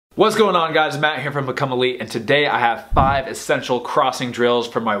What's going on, guys? Matt here from Become Elite, and today I have 5 essential crossing drills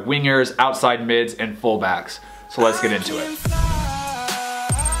for my wingers, outside mids, and fullbacks. So let's get into it.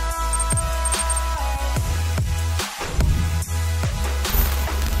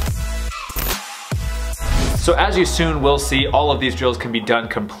 So as you soon will see, all of these drills can be done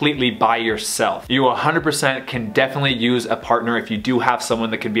completely by yourself. You 100% can definitely use a partner if you do have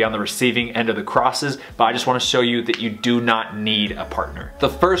someone that can be on the receiving end of the crosses, but I just want to show you that you do not need a partner. The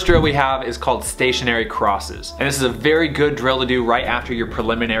first drill we have is called stationary crosses. And this is a very good drill to do right after your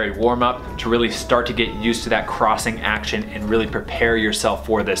preliminary warm-up to really start to get used to that crossing action and really prepare yourself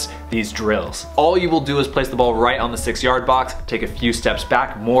for these drills. All you will do is place the ball right on the 6-yard box, take a few steps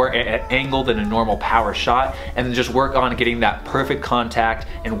back, more at an angle than a normal power shot, and then just work on getting that perfect contact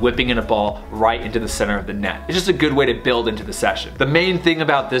and whipping in a ball right into the center of the net. It's just a good way to build into the session. The main thing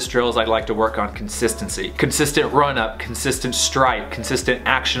about this drill is I'd like to work on consistency. Consistent run up, consistent strike, consistent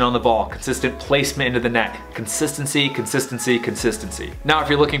action on the ball, consistent placement into the net. Consistency, consistency, consistency. Now if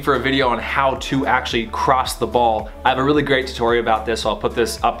you're looking for a video on how to actually cross the ball, I have a really great tutorial about this, so I'll put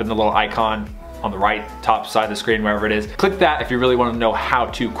this up in the little icon on the right top side of the screen, wherever it is. Click that if you really want to know how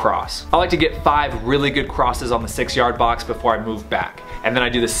to cross. I like to get 5 really good crosses on the 6-yard box before I move back. And then I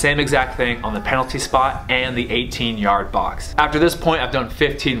do the same exact thing on the penalty spot and the 18-yard box. After this point, I've done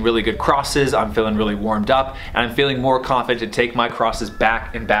 15 really good crosses. I'm feeling really warmed up, and I'm feeling more confident to take my crosses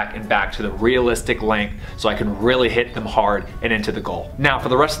back and back and back to the realistic length so I can really hit them hard and into the goal. Now, for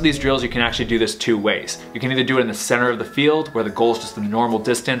the rest of these drills, you can actually do this 2 ways. You can either do it in the center of the field, where the goal is just the normal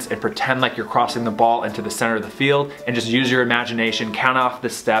distance, and pretend like you're crossing the ball into the center of the field, and just use your imagination, count off the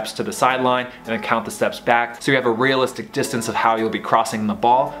steps to the sideline, and then count the steps back so you have a realistic distance of how you'll be crossing the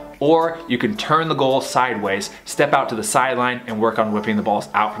ball. Or you can turn the goal sideways, step out to the sideline, and work on whipping the balls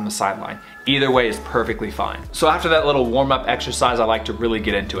out from the sideline. Either way is perfectly fine. So after that little warm-up exercise, I like to really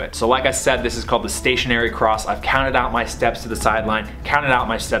get into it. So like I said, this is called the stationary cross. I've counted out my steps to the sideline, counted out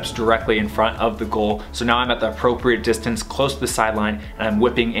my steps directly in front of the goal. So now I'm at the appropriate distance close to the sideline, and I'm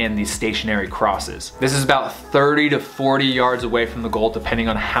whipping in these stationary crosses. This is about 30 to 40 yards away from the goal, depending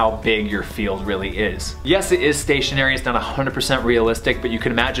on how big your field really is. Yes, it is stationary. It's not 100% realistic, but you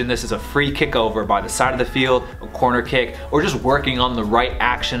can imagine this is a free kick over by the side of the field, a corner kick, or just working on the right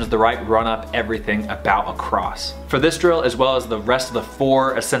actions, the right run-up, everything about a cross. For this drill, as well as the rest of the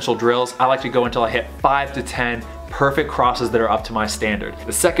 4 essential drills, I like to go until I hit 5 to 10 perfect crosses that are up to my standard.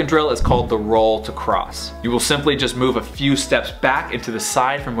 The second drill is called the roll to cross. You will simply just move a few steps back into the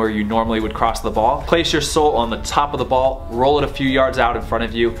side from where you normally would cross the ball. Place your sole on the top of the ball, roll it a few yards out in front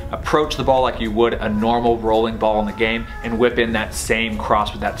of you, approach the ball like you would a normal rolling ball in the game, and whip in that same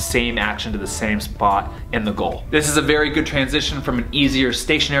cross with that same action to the same spot in the goal. This is a very good transition from an easier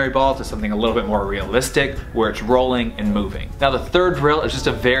stationary ball to something a little bit more realistic, where it's rolling and moving. Now the third drill is just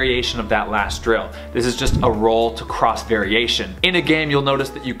a variation of that last drill. This is just a roll to cross variation. In a game, you'll notice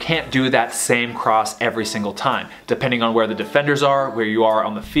that you can't do that same cross every single time. Depending on where the defenders are, where you are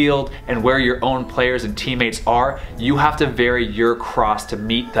on the field, and where your own players and teammates are, you have to vary your cross to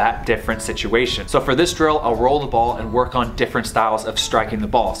meet that different situation. So for this drill, I'll roll the ball and work on different styles of striking the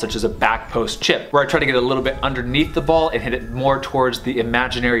ball, such as a back post chip, where I try to get a little bit underneath the ball and hit it more towards the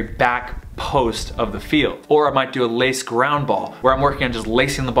imaginary back post of the field. Or I might do a lace ground ball, where I'm working on just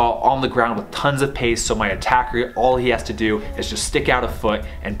lacing the ball on the ground with tons of pace, so my attacker, all he has to do is just stick out a foot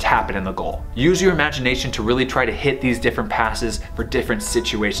and tap it in the goal. Use your imagination to really try to hit these different passes for different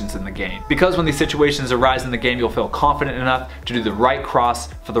situations in the game. Because when these situations arise in the game, you'll feel confident enough to do the right cross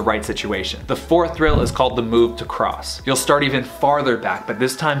for the right situation. The fourth drill is called the move to cross. You'll start even farther back, but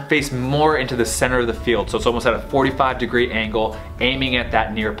this time face more into the center of the field, so it's almost at a 45-degree angle, aiming at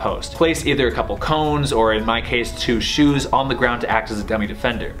that near post. Place either a couple cones, or in my case 2 shoes, on the ground to act as a dummy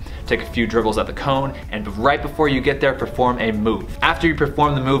defender. Take a few dribbles at the cone, and right before you get there, perform a move. After you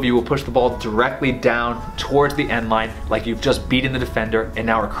perform the move, you will push the ball directly down towards the end line like you've just beaten the defender and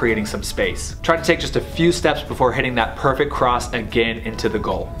now are creating some space. Try to take just a few steps before hitting that perfect cross again into the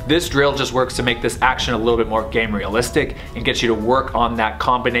goal. This drill just works to make this action a little bit more game realistic and gets you to work on that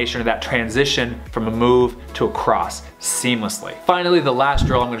combination or that transition from a move to a cross seamlessly. Finally, the last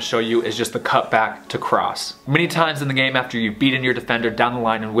drill I'm going to show you is just the cut back to cross. Many times in the game, after you've beaten your defender down the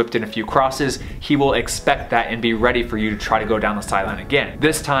line and whipped in a few crosses, he will expect that and be ready for you to try to go down the sideline again.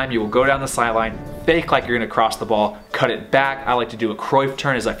 This time you will go down the sideline, fake like you're going to cross the ball, cut it back. I like to do a Cruyff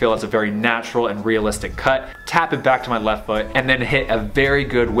turn as I feel it's a very natural and realistic cut. Tap it back to my left foot and then hit a very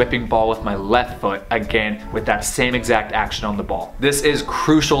good whipping ball with my left foot, again with that same exact action on the ball. This is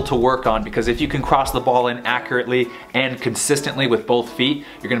crucial to work on because if you can cross the ball in accurately and consistently with both feet,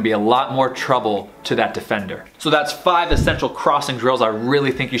 you're gonna be a lot more trouble to that defender. So that's 5 essential crossing drills I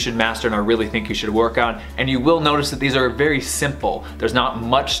really think you should master and I really think you should work on. And you will notice that these are very simple. There's not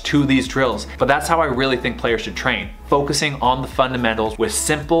much to these drills, but that's how I really think players should train. Focusing on the fundamentals with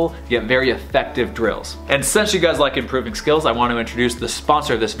simple yet very effective drills. And since you guys like improving skills, I want to introduce the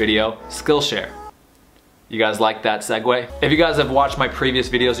sponsor of this video, SKILLSHARE. You guys like that segue? If you guys have watched my previous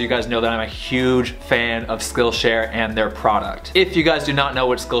videos, you guys know that I'm a huge fan of SKILLSHARE and their product. If you guys do not know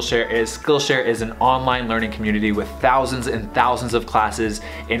what SKILLSHARE is an online learning community with thousands and thousands of classes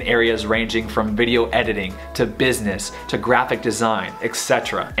in areas ranging from video editing to business to graphic design,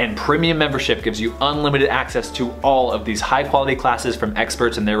 etc. And premium membership gives you unlimited access to all of these high quality classes from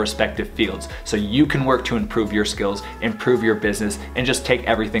experts in their respective fields. So you can work to improve your skills, improve your business, and just take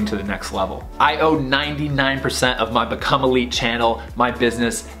everything to the next level. I owe 99% of my Become Elite channel, my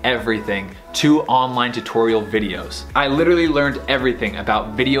business, everything to online tutorial videos. I literally learned everything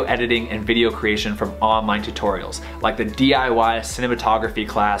about video editing and video creation from online tutorials, like the DIY cinematography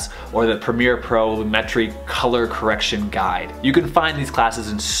class or the Premiere Pro Lumetri color correction guide. You can find these classes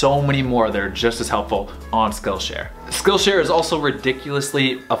and so many more that are just as helpful on SKILLSHARE. SKILLSHARE is also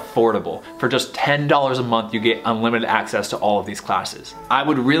ridiculously affordable. For just $10 a month, you get unlimited access to all of these classes. I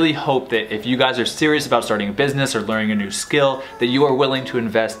would really hope that if you guys are serious about starting a business or learning a new skill, that you are willing to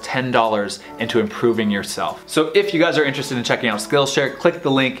invest $10 into improving yourself. So if you guys are interested in checking out SKILLSHARE, click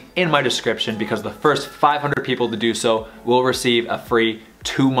the link in my description because the first 500 people to do so will receive a free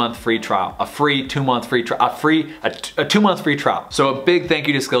 2-month free trial. A 2-month free trial. So a big thank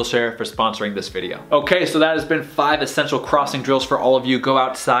you to SKILLSHARE for sponsoring this video. Okay, so that has been 5 essential crossing drills for all of you. Go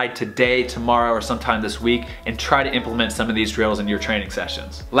outside today, tomorrow, or sometime this week and try to implement some of these drills in your training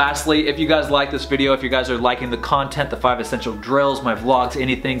sessions. Lastly, if you guys like this video, if you guys are liking the content, the 5 essential drills, my vlogs,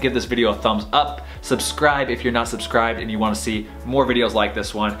 anything, give this video a thumbs up. Subscribe if you're not subscribed and you want to see more videos like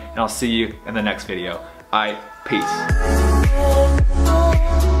this one, and I'll see you in the next video. All right, peace.